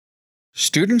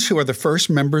Students who are the first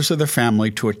members of the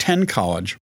family to attend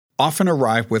college often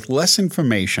arrive with less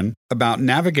information about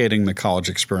navigating the college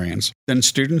experience than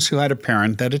students who had a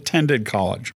parent that attended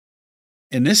college.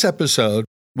 In this episode,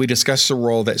 we discuss the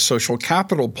role that social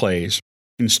capital plays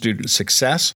in student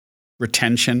success,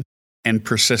 retention, and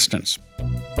persistence.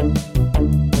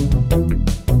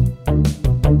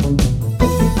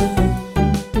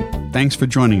 Thanks for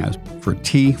joining us for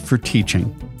T for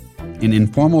Teaching, an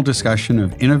informal discussion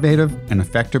of innovative and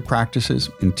effective practices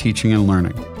in teaching and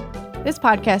learning. This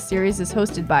podcast series is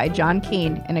hosted by John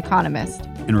Kane, an economist,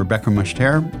 and Rebecca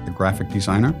Mushtare, the graphic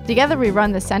designer. Together we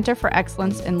run the Center for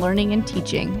Excellence in Learning and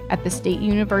Teaching at the State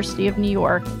University of New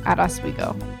York at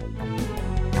Oswego.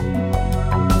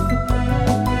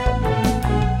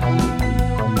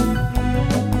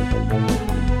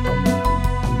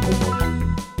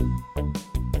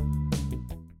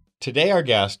 Today our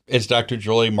guest is Dr.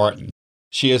 Julie Martin.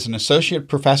 She is an associate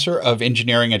professor of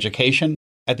engineering education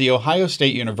at The Ohio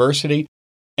State University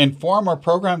and former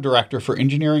program director for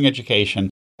engineering education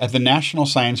at the National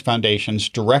Science Foundation's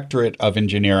Directorate of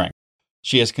Engineering.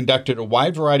 She has conducted a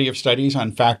wide variety of studies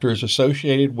on factors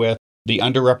associated with the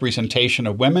underrepresentation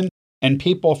of women and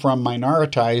people from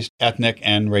minoritized ethnic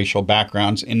and racial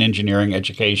backgrounds in engineering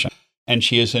education. And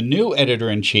she is a new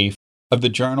editor-in-chief of the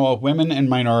Journal of Women and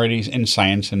Minorities in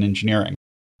Science and Engineering.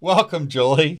 Welcome,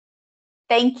 Julie.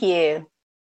 Thank you.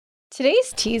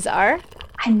 Today's teas are...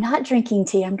 I'm not drinking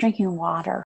tea. I'm drinking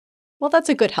water. Well, that's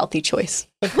a good healthy choice.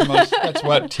 That's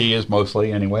what tea is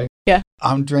mostly anyway. Yeah.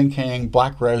 I'm drinking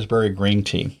black raspberry green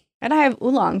tea. And I have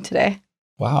oolong today.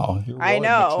 Wow. You're really I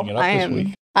know. mixing it up I this am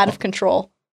week. out of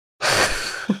control.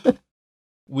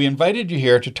 We invited you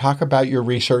here to talk about your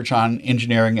research on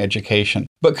engineering education.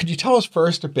 But could you tell us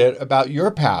first a bit about your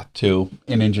path to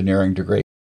an engineering degree?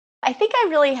 I think I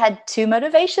really had two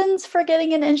motivations for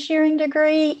getting an engineering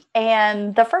degree.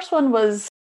 And the first one was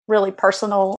really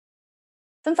personal.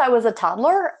 Since I was a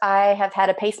toddler, I have had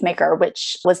a pacemaker,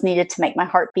 which was needed to make my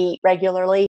heart beat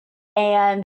regularly.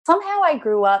 And somehow I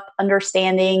grew up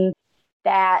understanding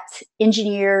that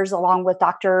engineers, along with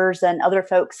doctors and other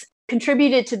folks,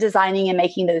 contributed to designing and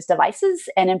making those devices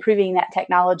and improving that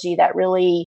technology that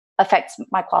really affects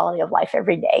my quality of life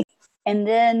every day. And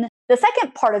then the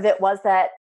second part of it was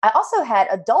that I also had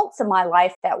adults in my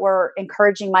life that were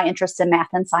encouraging my interest in math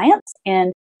and science. And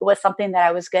it was something that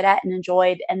I was good at and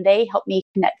enjoyed. And they helped me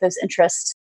connect those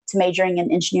interests to majoring in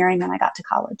engineering when I got to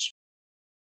college.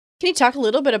 Can you talk a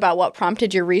little bit about what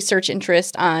prompted your research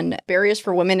interest on barriers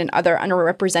for women and other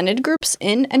underrepresented groups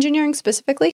in engineering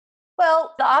specifically?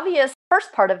 Well, the obvious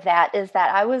first part of that is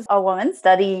that I was a woman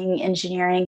studying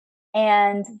engineering.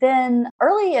 And then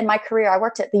early in my career, I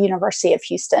worked at the University of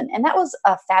Houston, and that was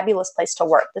a fabulous place to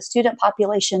work. The student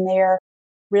population there,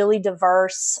 really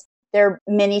diverse. There are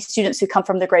many students who come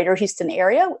from the greater Houston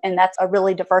area, and that's a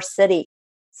really diverse city.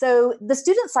 So the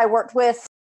students I worked with,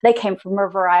 they came from a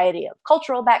variety of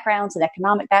cultural backgrounds and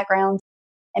economic backgrounds,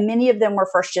 and many of them were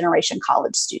first-generation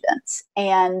college students.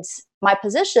 And my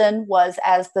position was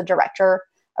as the director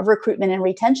of recruitment and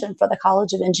retention for the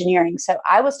College of Engineering. So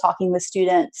I was talking with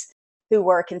students who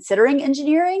were considering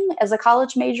engineering as a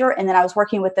college major, and then I was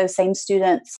working with those same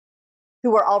students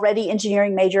who were already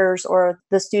engineering majors or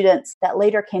the students that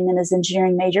later came in as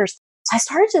engineering majors. So I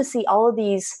started to see all of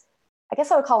these, I guess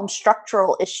I would call them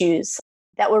structural issues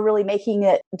that were really making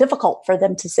it difficult for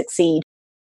them to succeed.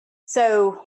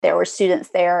 So there were students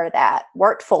there that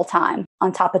worked full-time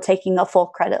on top of taking a full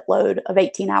credit load of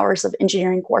 18 hours of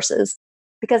engineering courses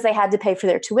because they had to pay for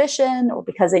their tuition or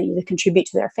because they needed to contribute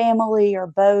to their family or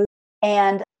both.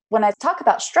 And when I talk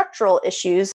about structural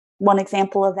issues, one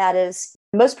example of that is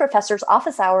most professors'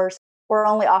 office hours were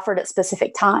only offered at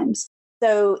specific times.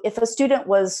 So if a student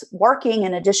was working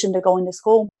in addition to going to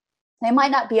school, they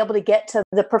might not be able to get to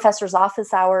the professor's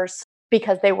office hours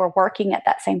because they were working at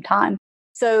that same time.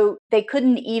 So they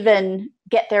couldn't even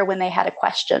get there when they had a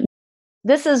question.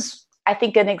 This is, I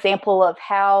think, an example of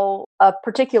how a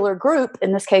particular group,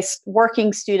 in this case,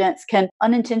 working students, can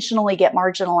unintentionally get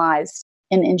marginalized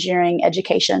in engineering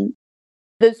education.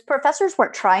 Those professors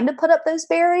weren't trying to put up those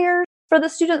barriers for the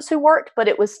students who worked, but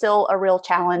it was still a real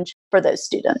challenge for those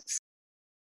students.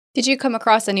 Did you come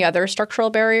across any other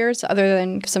structural barriers other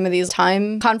than some of these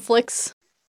time conflicts?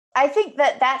 I think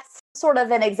that that's sort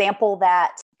of an example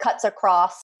that cuts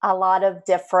across a lot of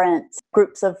different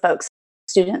groups of folks,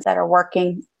 students that are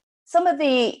working. Some of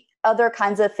the other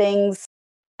kinds of things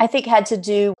I think had to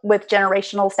do with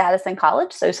generational status in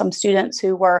college. So some students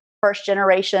who were first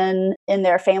generation in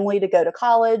their family to go to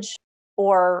college,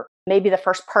 or maybe the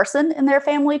first person in their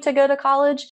family to go to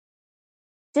college.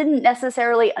 didn't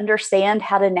necessarily understand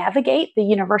how to navigate the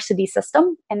university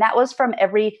system. And that was from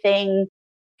everything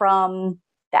from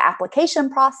the application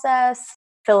process,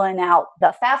 filling out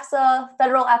the FAFSA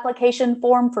federal application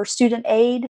form for student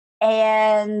aid,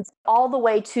 and all the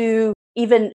way to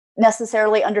even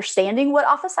necessarily understanding what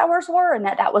office hours were, and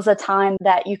that was a time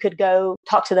that you could go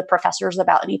talk to the professors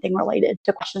about anything related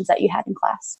to questions that you had in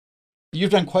class.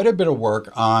 You've done quite a bit of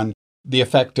work on the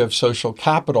effect of social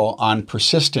capital on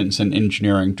persistence in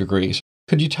engineering degrees.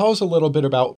 Could you tell us a little bit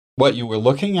about what you were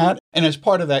looking at? And as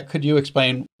part of that, could you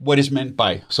explain what is meant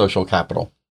by social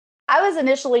capital? I was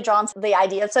initially drawn to the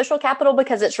idea of social capital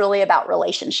because it's really about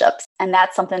relationships. And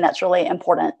that's something that's really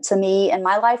important to me in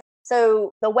my life.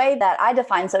 So the way that I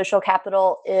define social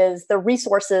capital is the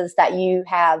resources that you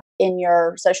have in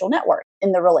your social network,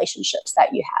 in the relationships that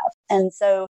you have. And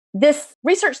so this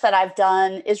research that I've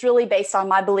done is really based on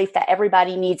my belief that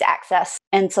everybody needs access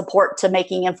and support to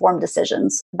making informed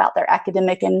decisions about their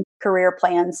academic and career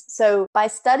plans. So by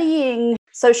studying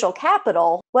social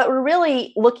capital, what we're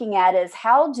really looking at is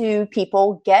how do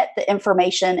people get the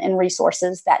information and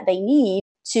resources that they need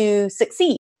to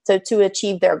succeed, so to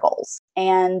achieve their goals.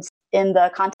 And in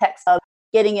the context of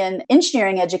getting an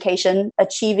engineering education,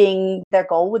 achieving their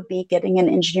goal would be getting an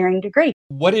engineering degree.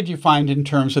 What did you find in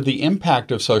terms of the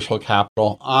impact of social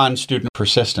capital on student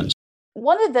persistence?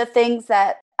 One of the things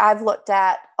that I've looked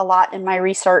at a lot in my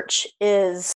research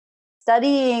is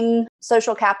studying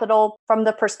social capital from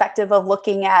the perspective of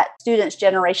looking at students'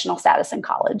 generational status in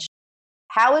college.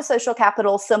 How is social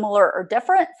capital similar or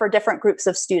different for different groups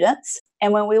of students?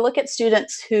 And when we look at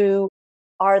students who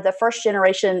are the first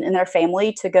generation in their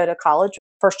family to go to college,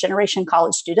 first generation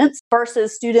college students,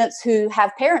 versus students who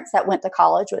have parents that went to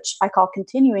college, which I call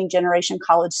continuing generation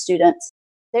college students,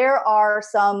 there are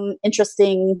some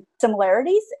interesting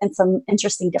similarities and some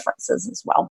interesting differences as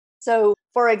well. So,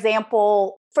 for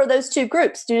example, for those two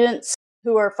groups, students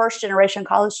who are first generation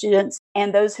college students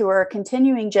and those who are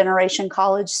continuing generation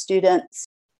college students,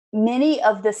 many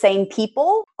of the same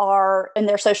people are in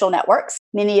their social networks.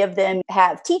 Many of them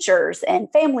have teachers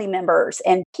and family members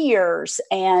and peers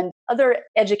and other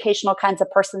educational kinds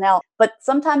of personnel. But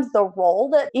sometimes the role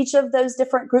that each of those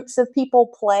different groups of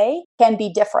people play can be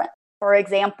different. For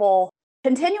example,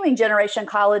 continuing generation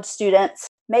college students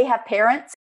may have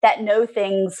parents that know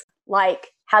things like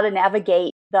how to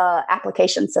navigate the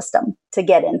application system to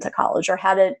get into college or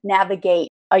how to navigate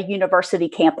a university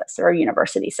campus or a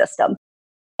university system.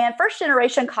 And first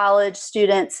generation college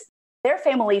students, their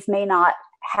families may not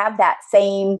have that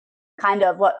same kind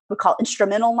of what we call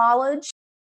instrumental knowledge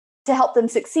to help them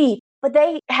succeed, but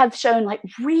they have shown like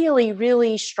really,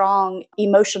 really strong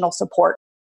emotional support.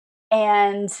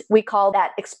 And we call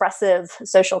that expressive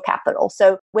social capital.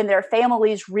 So when their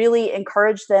families really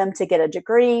encourage them to get a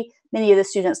degree, many of the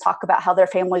students talk about how their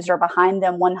families are behind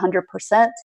them 100%.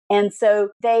 And so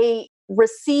they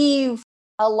receive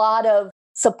a lot of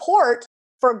support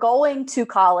for going to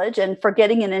college and for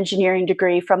getting an engineering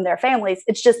degree from their families.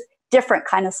 It's just different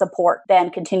kind of support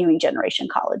than continuing generation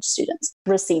college students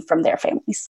receive from their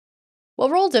families.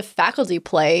 What role do faculty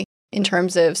play in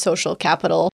terms of social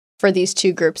capital for these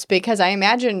two groups? Because I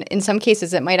imagine in some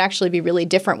cases it might actually be really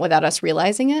different without us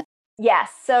realizing it. Yes.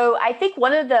 So I think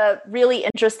one of the really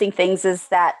interesting things is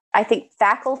that I think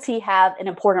faculty have an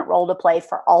important role to play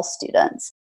for all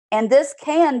students. And this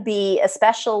can be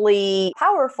especially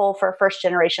powerful for first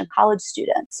generation college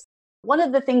students. One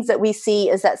of the things that we see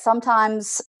is that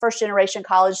sometimes first generation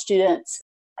college students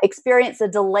experience a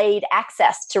delayed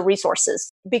access to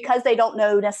resources because they don't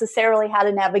know necessarily how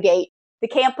to navigate the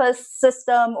campus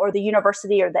system or the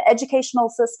university or the educational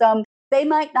system. They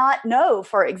might not know,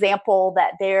 for example,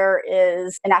 that there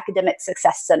is an academic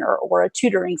success center or a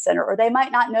tutoring center, or they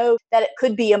might not know that it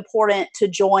could be important to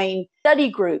join study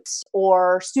groups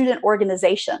or student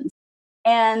organizations.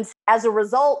 And as a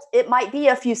result, it might be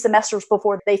a few semesters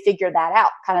before they figure that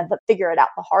out, figure it out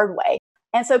the hard way.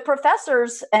 And so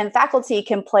professors and faculty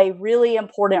can play really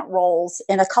important roles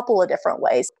in a couple of different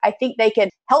ways. I think they can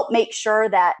help make sure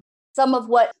that some of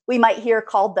what we might hear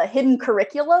called the hidden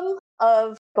curriculum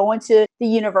of going to the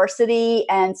university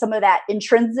and some of that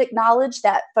intrinsic knowledge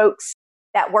that folks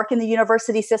that work in the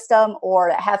university system or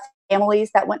that have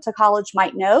families that went to college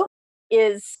might know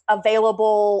is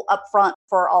available upfront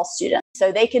for all students.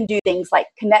 So they can do things like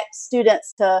connect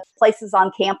students to places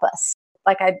on campus.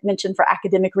 Like I mentioned, for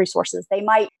academic resources, they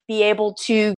might be able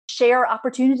to share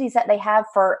opportunities that they have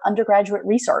for undergraduate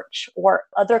research or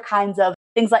other kinds of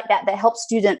things like that that help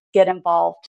students get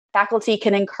involved. Faculty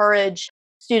can encourage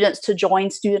students to join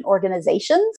student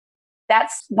organizations.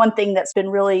 That's one thing that's been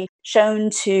really shown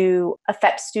to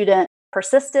affect student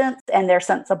persistence and their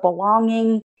sense of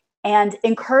belonging, and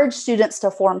encourage students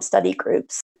to form study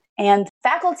groups. And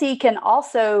faculty can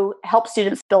also help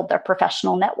students build their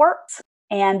professional networks.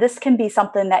 And this can be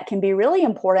something that can be really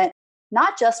important,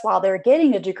 not just while they're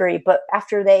getting a degree, but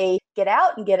after they get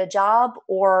out and get a job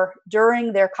or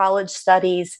during their college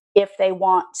studies, if they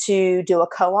want to do a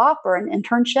co-op or an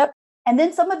internship. And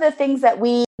then some of the things that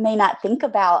we may not think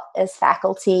about as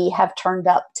faculty have turned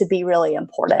up to be really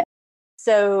important.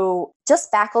 So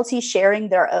just faculty sharing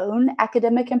their own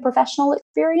academic and professional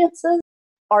experiences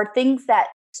are things that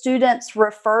students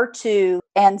refer to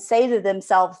and say to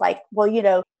themselves like,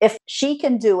 well, if she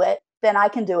can do it, then I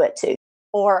can do it too.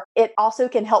 Or it also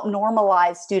can help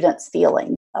normalize students'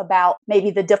 feelings about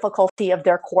maybe the difficulty of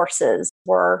their courses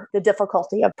or the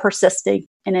difficulty of persisting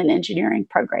in an engineering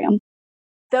program.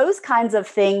 Those kinds of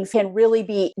things can really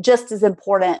be just as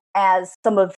important as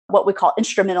some of what we call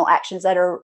instrumental actions that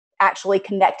are actually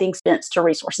connecting students to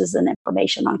resources and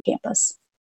information on campus.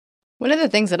 One of the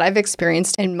things that I've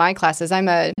experienced in my classes, I'm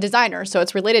a designer, so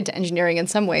it's related to engineering in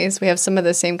some ways. We have some of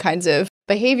the same kinds of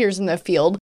behaviors in the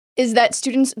field, is that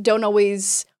students don't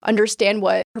always understand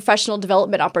what professional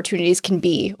development opportunities can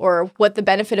be or what the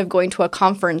benefit of going to a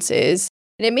conference is.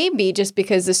 And it may be just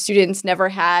because the students never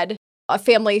had a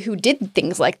family who did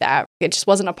things like that. It just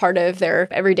wasn't a part of their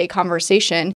everyday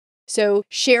conversation. So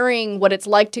sharing what it's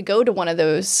like to go to one of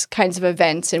those kinds of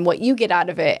events and what you get out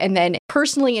of it, and then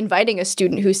personally inviting a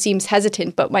student who seems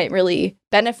hesitant but might really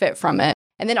benefit from it,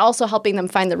 and then also helping them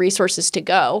find the resources to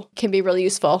go can be really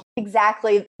useful.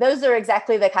 Exactly. Those are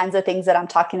exactly the kinds of things that I'm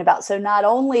talking about. So not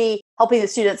only helping the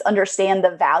students understand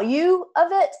the value of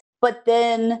it, but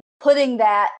then putting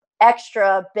that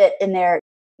extra bit in there,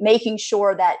 making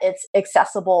sure that it's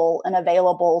accessible and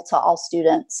available to all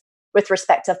students with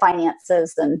respect to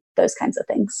finances and those kinds of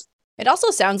things. It also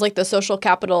sounds like the social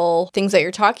capital things that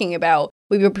you're talking about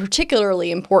would be particularly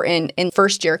important in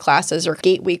first-year classes or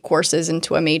gateway courses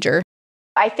into a major.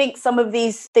 I think some of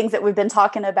these things that we've been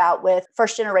talking about with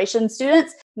first-generation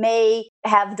students may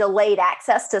have delayed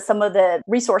access to some of the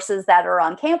resources that are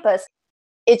on campus.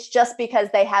 It's just because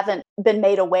they haven't been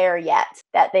made aware yet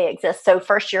that they exist. So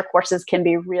first-year courses can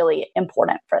be really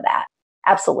important for that.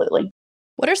 Absolutely.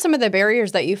 What are some of the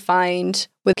barriers that you find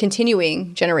with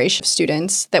continuing generation of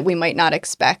students that we might not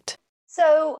expect?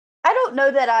 So I don't know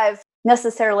that I've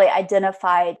necessarily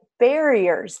identified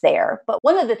barriers there, but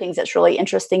one of the things that's really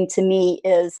interesting to me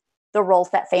is the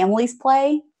roles that families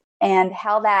play and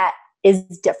how that is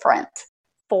different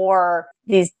for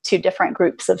these two different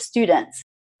groups of students.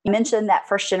 You mentioned that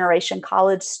first generation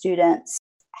college students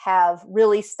have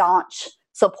really staunch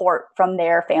support from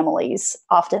their families,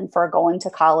 often for going to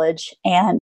college,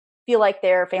 and feel like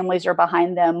their families are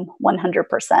behind them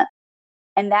 100%.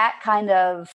 And that kind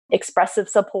of expressive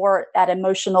support, that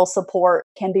emotional support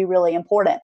can be really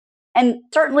important. And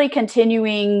certainly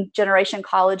continuing generation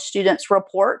college students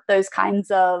report those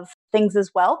kinds of things as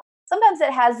well. Sometimes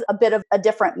it has a bit of a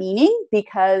different meaning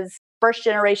because first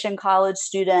generation college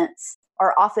students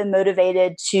are often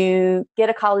motivated to get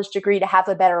a college degree to have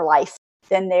a better life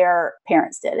than their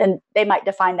parents did. And they might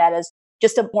define that as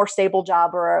just a more stable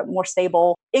job or a more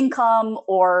stable income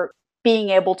or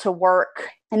being able to work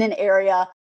in an area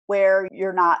where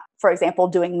you're not, for example,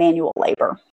 doing manual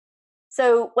labor.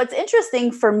 So what's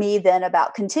interesting for me then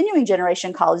about continuing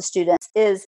generation college students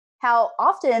is how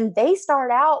often they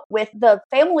start out with the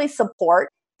family support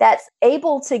that's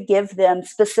able to give them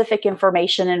specific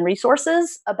information and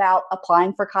resources about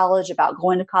applying for college, about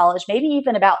going to college, maybe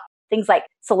even about things like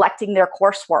selecting their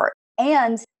coursework.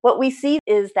 And what we see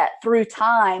is that through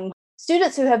time,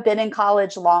 students who have been in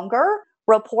college longer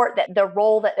report that the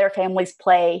role that their families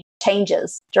play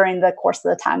changes during the course of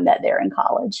the time that they're in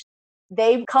college.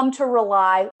 They've come to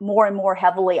rely more and more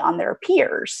heavily on their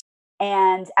peers.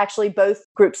 And actually, both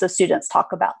groups of students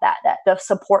talk about that the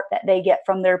support that they get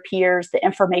from their peers, the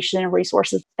information and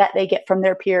resources that they get from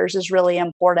their peers is really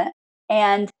important.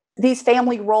 And these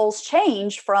family roles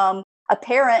change from a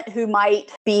parent who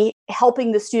might be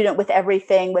helping the student with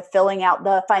everything, with filling out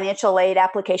the financial aid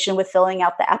application, with filling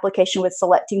out the application, with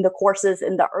selecting the courses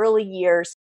in the early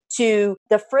years, to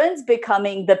the friends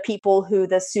becoming the people who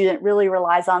the student really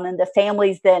relies on, and the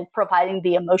families then providing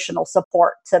the emotional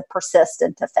support to persist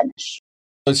and to finish.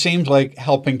 It seems like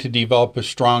helping to develop a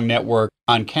strong network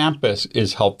on campus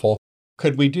is helpful.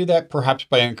 Could we do that perhaps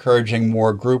by encouraging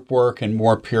more group work and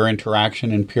more peer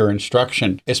interaction and peer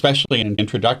instruction, especially in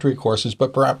introductory courses,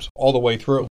 but perhaps all the way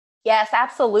through? Yes,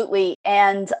 absolutely.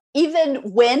 And even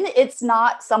when it's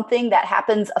not something that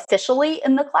happens officially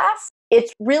in the class,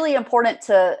 it's really important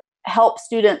to help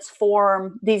students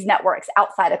form these networks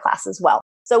outside of class as well.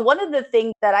 So one of the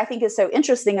things that I think is so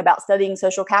interesting about studying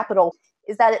social capital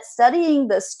is that it's studying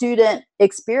the student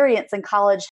experience in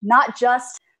college, not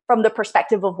just from the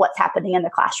perspective of what's happening in the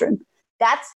classroom.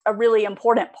 That's a really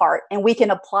important part. And we can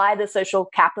apply the social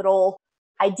capital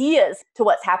ideas to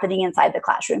what's happening inside the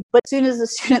classroom. But as soon as the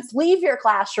students leave your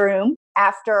classroom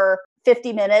after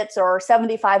 50 minutes or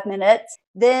 75 minutes,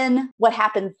 then what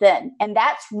happens then? And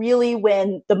that's really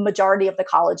when the majority of the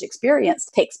college experience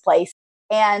takes place,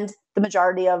 and the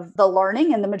majority of the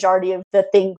learning and the majority of the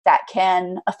things that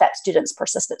can affect students'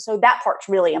 persistence. So that part's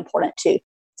really important too.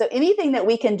 So anything that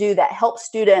we can do that helps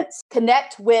students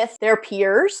connect with their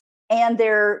peers and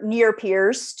their near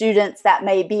peers, students that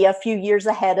may be a few years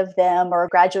ahead of them or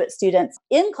graduate students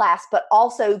in class, but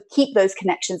also keep those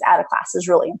connections out of class is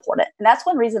really important. And that's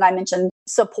one reason I mentioned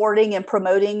supporting and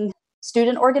promoting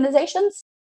student organizations.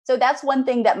 So that's one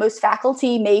thing that most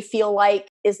faculty may feel like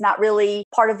is not really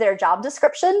part of their job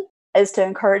description, is to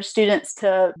encourage students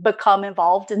to become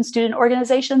involved in student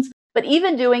organizations. But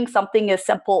even doing something as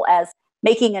simple as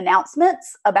making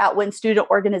announcements about when student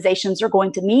organizations are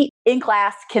going to meet in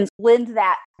class can lend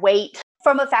that weight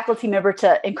from a faculty member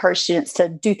to encourage students to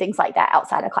do things like that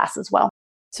outside of class as well.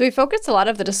 So we focused a lot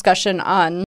of the discussion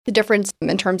on the difference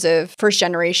in terms of first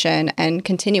generation and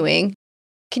continuing.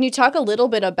 Can you talk a little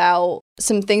bit about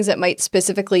some things that might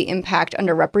specifically impact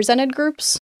underrepresented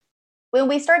groups? When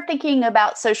we start thinking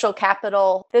about social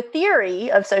capital, the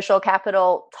theory of social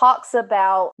capital talks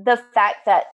about the fact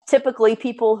that typically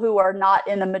people who are not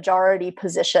in a majority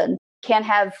position can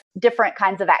have different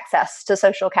kinds of access to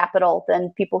social capital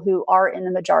than people who are in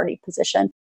the majority position.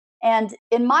 And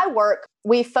in my work,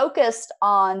 we focused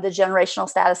on the generational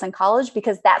status in college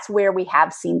because that's where we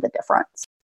have seen the difference.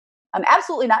 I'm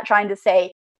absolutely not trying to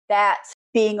say that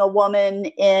being a woman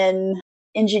in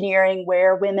engineering,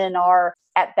 where women are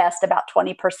at best about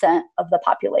 20% of the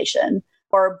population,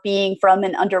 or being from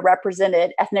an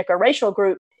underrepresented ethnic or racial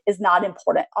group is not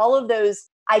important. All of those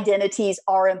identities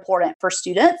are important for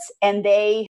students, and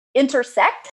they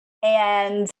intersect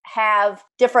and have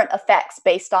different effects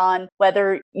based on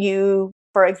whether you,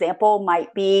 for example,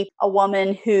 might be a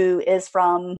woman who is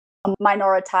from a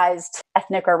minoritized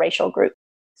ethnic or racial group.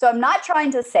 So I'm not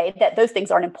trying to say that those things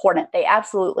aren't important. They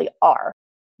absolutely are.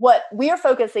 What we are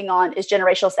focusing on is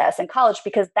generational status in college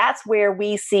because that's where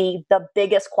we see the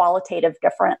biggest qualitative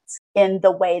difference in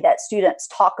the way that students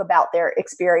talk about their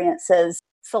experiences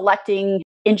selecting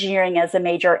engineering as a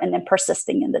major and then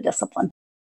persisting in the discipline.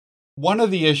 One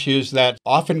of the issues that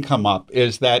often come up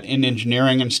is that in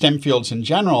engineering and STEM fields in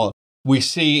general, we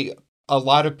see a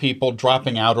lot of people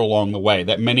dropping out along the way,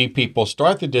 that many people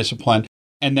start the discipline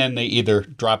and then they either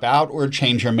drop out or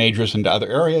change their majors into other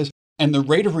areas. And the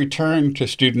rate of return to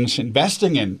students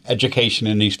investing in education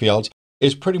in these fields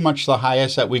is pretty much the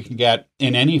highest that we can get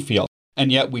in any field.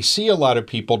 And yet we see a lot of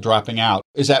people dropping out.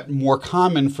 Is that more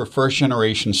common for first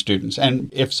generation students?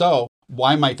 And if so,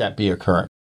 why might that be occurring?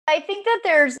 I think that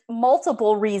there's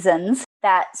multiple reasons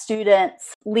that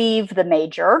students leave the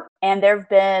major. And there have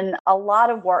been a lot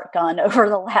of work done over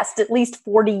the last at least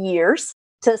 40 years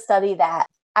to study that.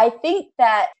 I think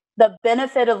that the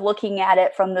benefit of looking at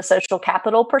it from the social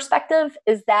capital perspective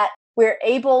is that we're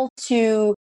able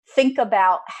to think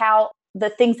about how the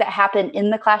things that happen in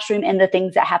the classroom and the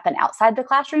things that happen outside the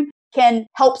classroom can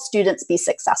help students be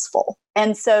successful.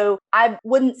 And so I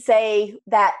wouldn't say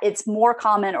that it's more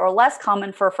common or less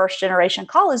common for first generation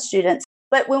college students.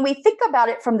 But when we think about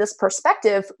it from this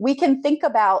perspective, we can think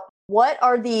about what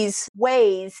are these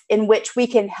ways in which we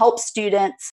can help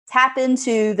students tap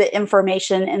into the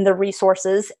information and the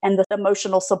resources and the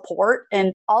emotional support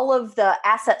and all of the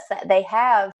assets that they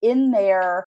have in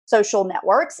their social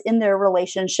networks, in their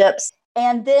relationships,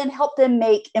 and then help them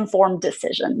make informed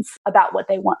decisions about what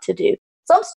they want to do.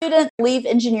 Some students leave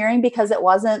engineering because it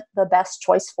wasn't the best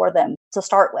choice for them to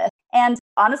start with. And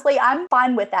honestly, I'm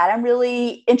fine with that. I'm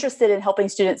really interested in helping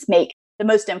students make the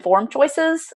most informed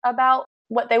choices about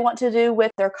what they want to do with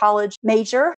their college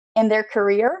major and their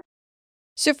career.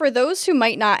 So for those who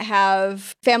might not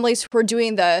have families who are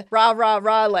doing the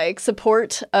rah, like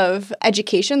support of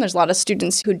education, there's a lot of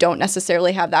students who don't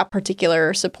necessarily have that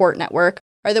particular support network.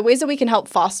 Are there ways that we can help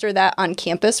foster that on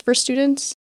campus for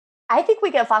students? I think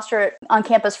we can foster it on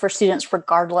campus for students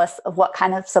regardless of what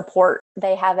kind of support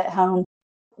they have at home.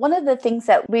 One of the things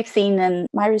that we've seen in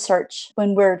my research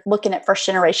when we're looking at first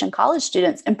generation college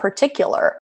students in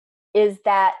particular is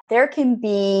that there can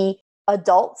be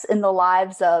adults in the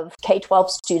lives of K-12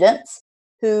 students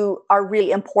who are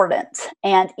really important.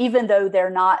 And even though they're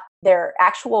not their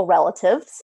actual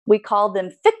relatives, we call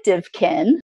them fictive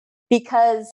kin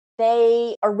because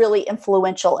they are really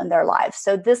influential in their lives.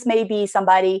 So this may be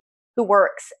somebody who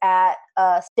works at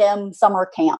a STEM summer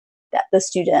camp that the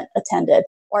student attended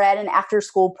or at an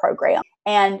after-school program.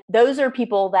 And those are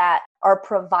people that are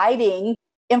providing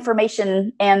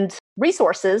information and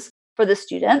resources for the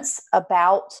students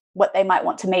about what they might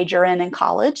want to major in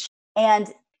college and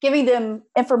giving them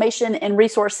information and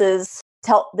resources to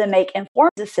help them make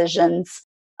informed decisions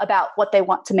about what they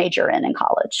want to major in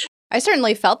college. I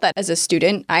certainly felt that as a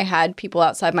student. I had people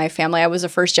outside my family. I was a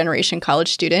first-generation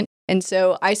college student. And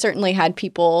so I certainly had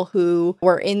people who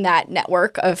were in that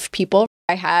network of people.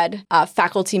 I had a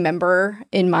faculty member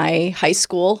in my high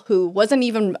school who wasn't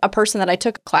even a person that I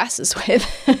took classes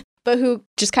with, but who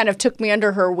just kind of took me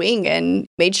under her wing and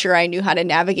made sure I knew how to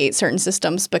navigate certain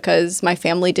systems because my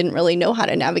family didn't really know how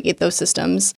to navigate those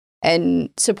systems and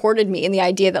supported me in the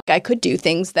idea that I could do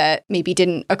things that maybe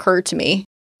didn't occur to me.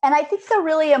 And I think the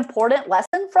really important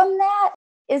lesson from that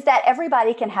is that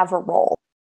everybody can have a role.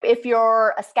 If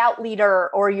you're a scout leader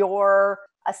or you're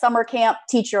a summer camp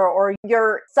teacher or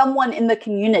you're someone in the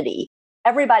community,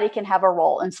 everybody can have a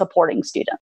role in supporting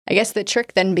students. I guess the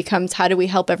trick then becomes, how do we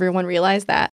help everyone realize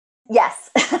that?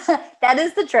 Yes, that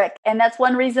is the trick. And that's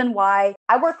one reason why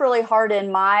I work really hard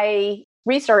in my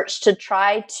research to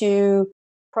try to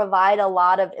provide a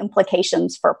lot of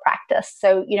implications for practice.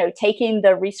 So, taking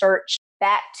the research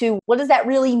back to what does that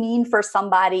really mean for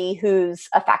somebody who's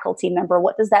a faculty member?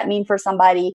 What does that mean for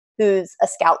somebody who's a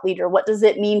scout leader? What does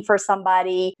it mean for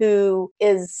somebody who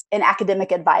is an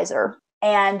academic advisor?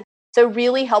 And so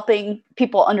really helping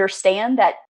people understand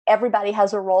that everybody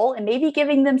has a role and maybe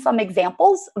giving them some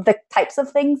examples of the types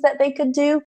of things that they could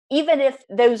do, even if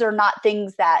those are not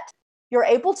things that you're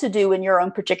able to do in your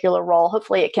own particular role.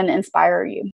 Hopefully it can inspire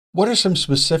you. What are some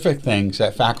specific things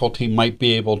that faculty might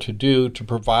be able to do to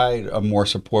provide a more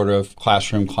supportive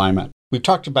classroom climate? We've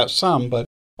talked about some, but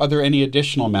are there any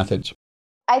additional methods?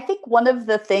 I think one of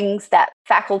the things that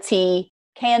faculty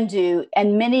can do,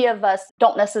 and many of us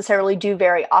don't necessarily do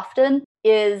very often,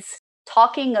 is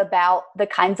talking about the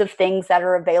kinds of things that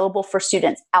are available for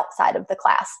students outside of the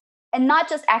class. And not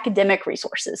just academic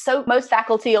resources. So most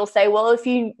faculty will say, well, if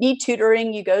you need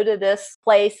tutoring, you go to this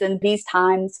place and these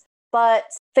times. But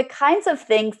the kinds of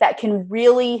things that can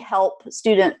really help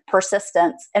student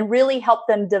persistence and really help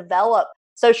them develop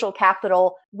social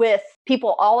capital with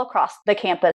people all across the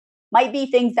campus might be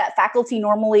things that faculty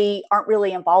normally aren't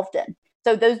really involved in.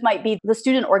 So those might be the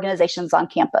student organizations on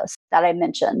campus that I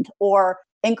mentioned, or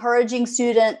encouraging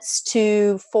students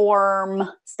to form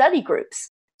study groups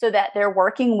so that they're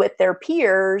working with their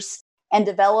peers and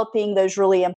developing those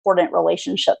really important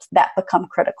relationships that become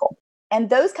critical. And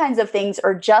those kinds of things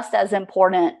are just as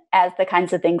important as the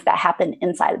kinds of things that happen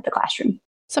inside of the classroom.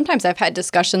 Sometimes I've had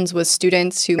discussions with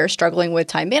students who are struggling with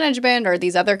time management or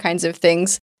these other kinds of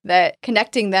things, that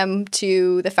connecting them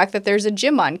to the fact that there's a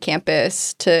gym on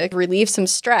campus to relieve some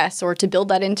stress or to build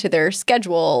that into their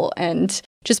schedule, and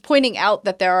just pointing out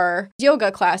that there are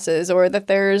yoga classes or that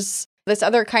there's this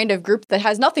other kind of group that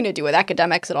has nothing to do with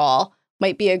academics at all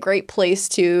might be a great place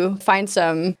to find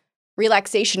some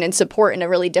relaxation and support in a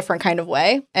really different kind of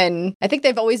way. And I think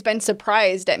they've always been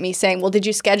surprised at me saying, well, did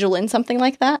you schedule in something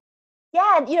like that?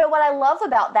 Yeah, what I love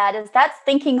about that is that's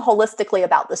thinking holistically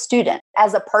about the student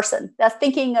as a person. That's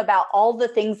thinking about all the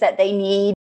things that they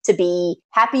need to be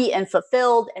happy and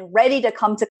fulfilled and ready to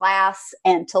come to class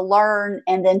and to learn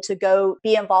and then to go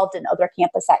be involved in other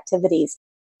campus activities.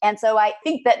 And so I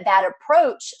think that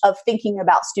approach of thinking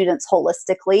about students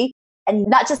holistically and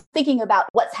not just thinking about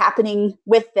what's happening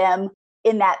with them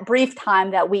in that brief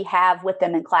time that we have with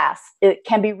them in class, it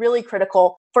can be really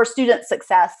critical for student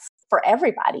success for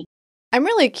everybody. I'm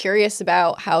really curious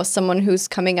about how someone who's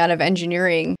coming out of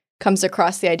engineering comes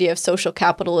across the idea of social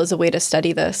capital as a way to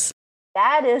study this.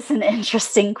 That is an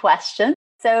interesting question.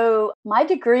 So my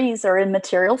degrees are in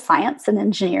material science and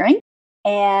engineering.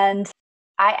 And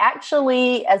I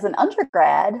actually, as an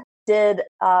undergrad, did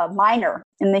a minor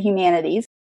in the humanities.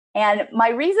 And my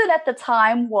reason at the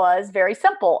time was very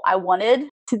simple. I wanted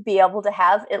to be able to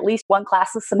have at least one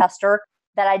class a semester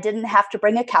that I didn't have to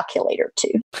bring a calculator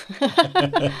to.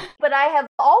 But I have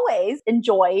always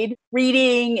enjoyed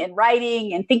reading and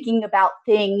writing and thinking about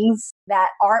things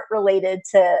that aren't related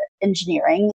to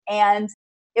engineering. And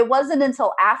it wasn't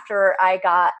until after I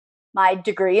got my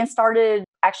degree and started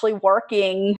actually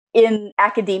working in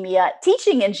academia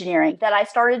teaching engineering that I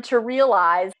started to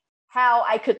realize how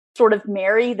I could sort of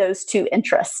marry those two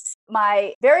interests.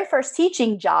 My very first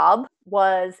teaching job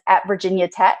was at Virginia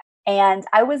Tech, and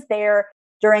I was there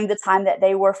during the time that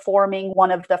they were forming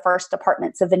one of the first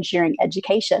departments of engineering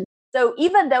education. So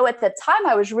even though at the time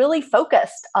I was really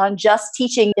focused on just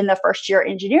teaching in the first year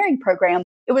engineering program,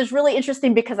 it was really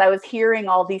interesting because I was hearing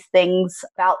all these things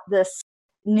about this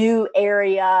new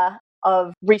area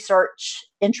of research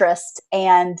interest.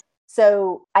 And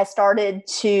so I started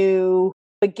to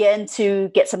begin to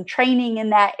get some training in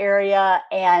that area,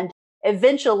 and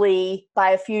eventually,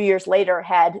 by a few years later,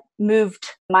 had moved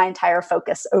my entire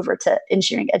focus over to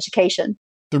engineering education.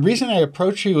 The reason I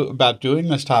approached you about doing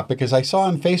this topic is I saw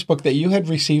on Facebook that you had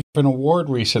received an award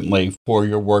recently for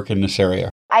your work in this area.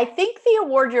 I think the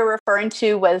award you're referring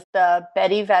to was the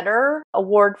Betty Vedder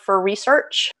Award for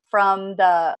Research from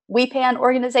the WEPAN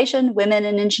organization, Women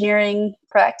in Engineering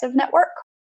Proactive Network.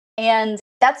 And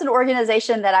that's an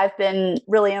organization that I've been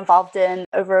really involved in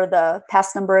over the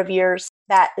past number of years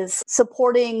that is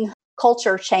supporting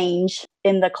culture change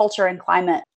in the culture and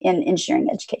climate in engineering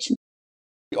education.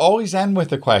 We always end with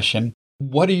the question,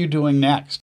 what are you doing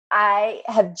next? I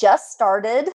have just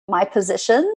started my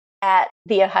position at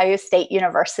The Ohio State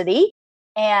University,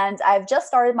 and I've just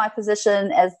started my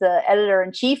position as the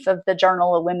editor-in-chief of the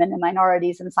Journal of Women and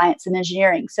Minorities in Science and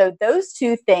Engineering. So those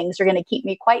two things are going to keep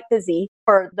me quite busy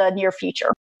for the near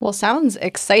future. Well, sounds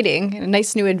exciting. A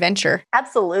nice new adventure.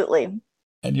 Absolutely.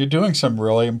 And you're doing some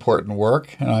really important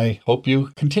work, and I hope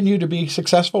you continue to be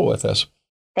successful with this.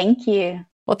 Thank you.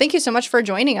 Well, thank you so much for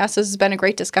joining us. This has been a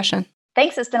great discussion.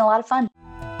 Thanks. It's been a lot of fun.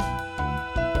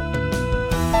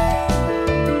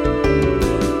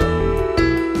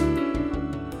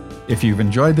 If you've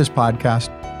enjoyed this podcast,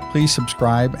 please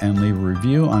subscribe and leave a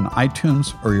review on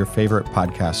iTunes or your favorite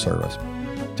podcast service.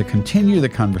 To continue the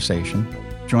conversation,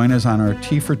 join us on our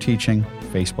T for Teaching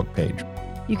Facebook page.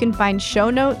 You can find show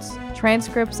notes,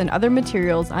 transcripts, and other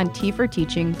materials on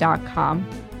tforteaching.com.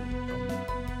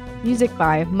 Music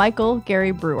by Michael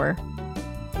Gary Brewer.